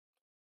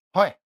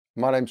Hi,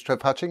 my name's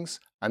Trev Hutchings,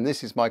 and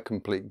this is my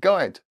complete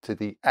guide to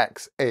the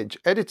Ax Edge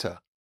Editor,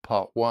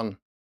 Part 1.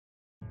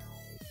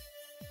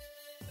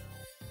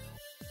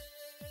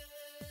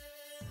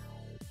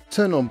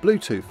 Turn on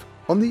Bluetooth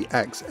on the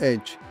Ax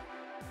Edge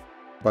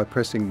by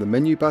pressing the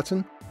menu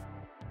button,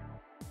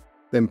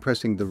 then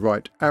pressing the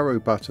right arrow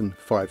button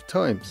 5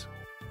 times,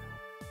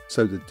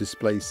 so the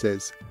display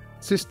says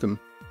System,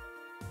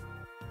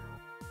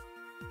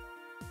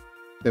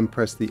 then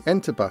press the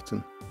Enter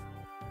button,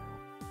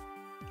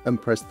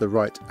 and press the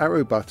right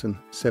arrow button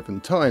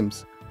 7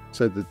 times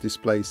so the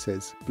display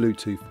says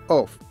Bluetooth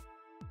off.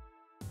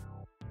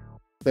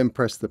 Then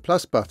press the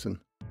plus button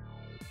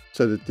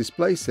so the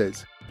display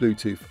says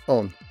Bluetooth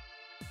on.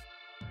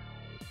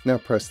 Now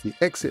press the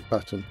exit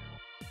button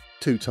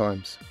 2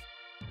 times.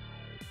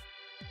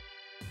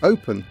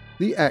 Open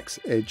the Ax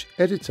Edge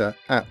Editor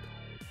app.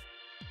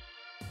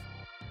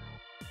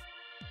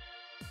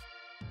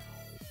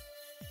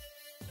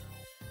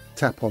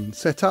 Tap on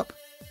Setup,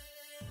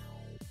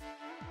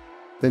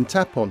 then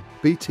tap on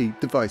BT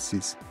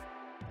Devices.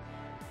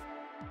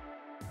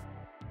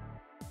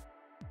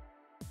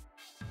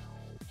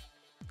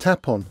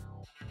 Tap on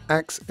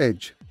Ax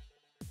Edge.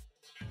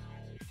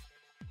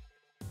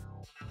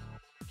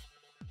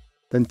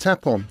 Then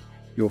tap on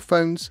your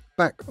phone's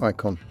back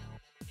icon.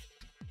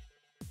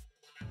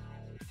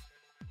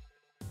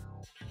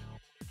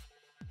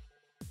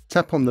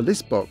 Tap on the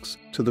list box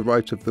to the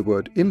right of the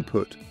word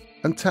Input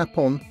and tap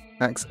on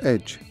Ax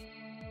Edge.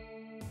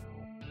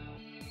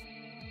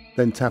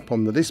 Then tap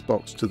on the list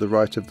box to the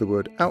right of the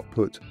word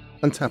Output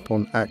and tap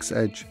on Ax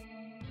Edge.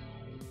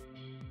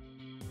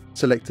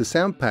 Select a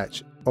sound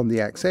patch on the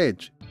Ax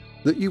Edge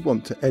that you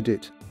want to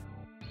edit.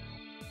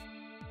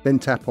 Then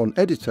tap on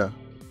Editor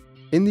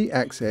in the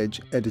Ax Edge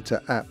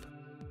Editor app.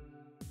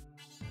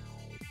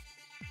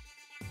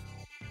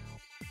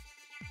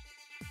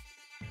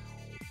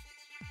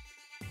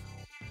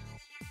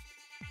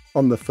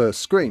 On the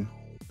first screen,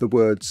 the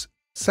words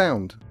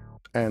Sound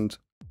and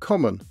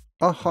Common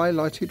are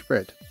highlighted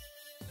red.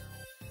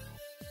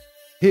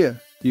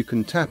 Here you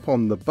can tap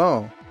on the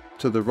bar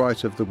to the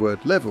right of the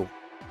word Level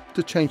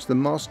to change the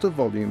master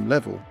volume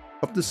level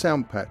of the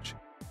sound patch.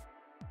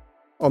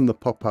 On the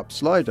pop-up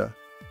slider,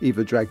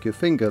 either drag your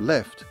finger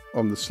left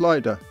on the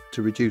slider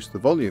to reduce the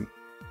volume,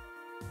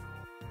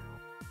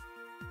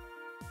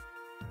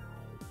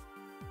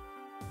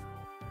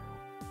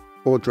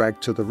 or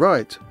drag to the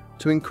right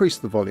to increase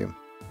the volume.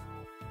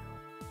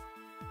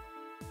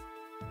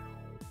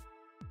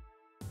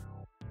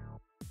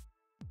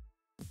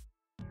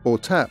 Or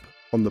tap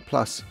on the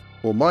plus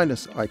or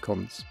minus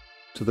icons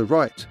to the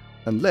right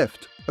and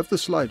left of the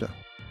slider.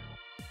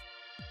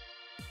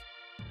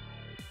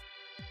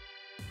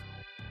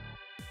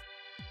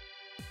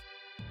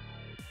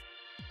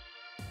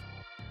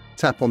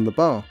 Tap on the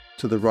bar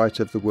to the right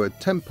of the word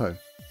Tempo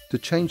to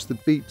change the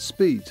beat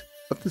speed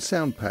of the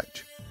sound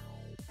patch.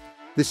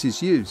 This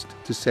is used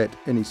to set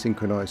any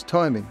synchronized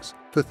timings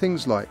for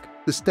things like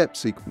the step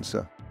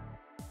sequencer.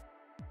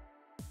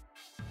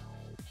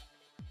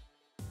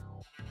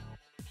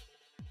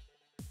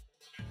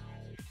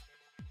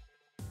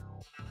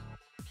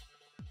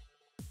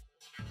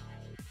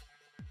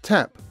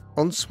 Tap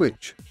on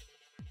Switch.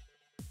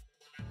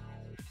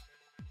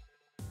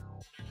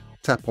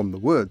 Tap on the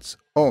words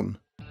On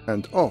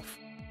and Off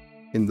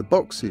in the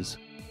boxes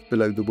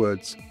below the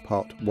words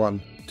Part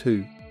 1,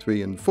 2,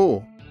 3 and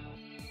 4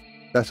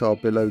 that are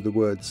below the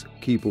words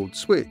Keyboard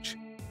Switch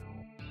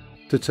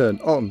to turn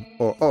on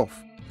or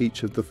off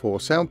each of the 4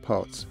 sound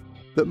parts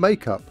that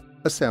make up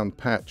a sound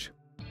patch.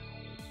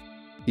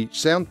 Each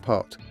sound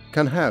part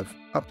can have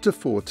up to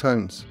 4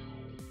 tones.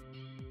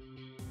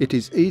 It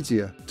is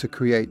easier to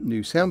create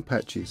new sound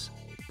patches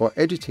by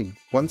editing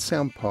one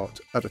sound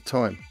part at a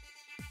time.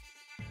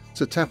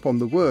 So tap on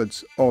the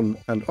words On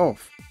and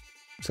Off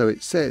so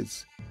it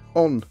says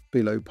On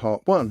below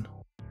Part 1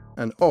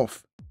 and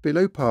Off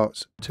below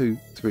Parts 2,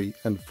 3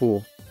 and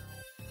 4.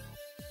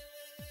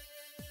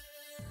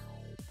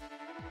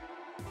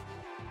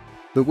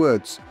 The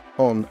words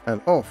On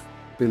and Off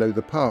below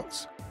the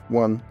parts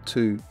 1,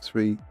 2,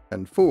 3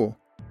 and 4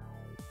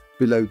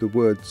 below the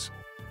words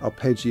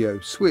Arpeggio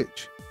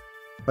Switch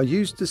are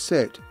used to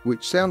set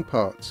which sound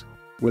parts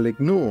will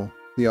ignore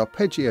the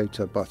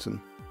arpeggiator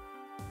button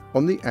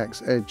on the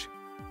Ax Edge.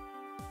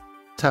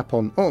 Tap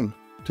on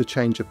to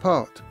change a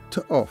part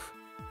to Off.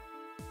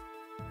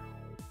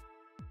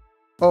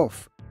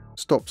 Off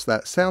stops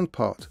that sound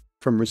part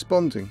from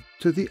responding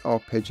to the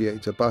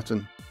arpeggiator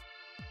button.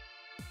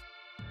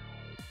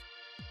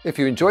 If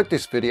you enjoyed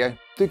this video,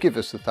 do give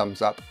us a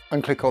thumbs up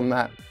and click on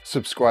that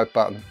subscribe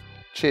button.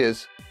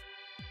 Cheers!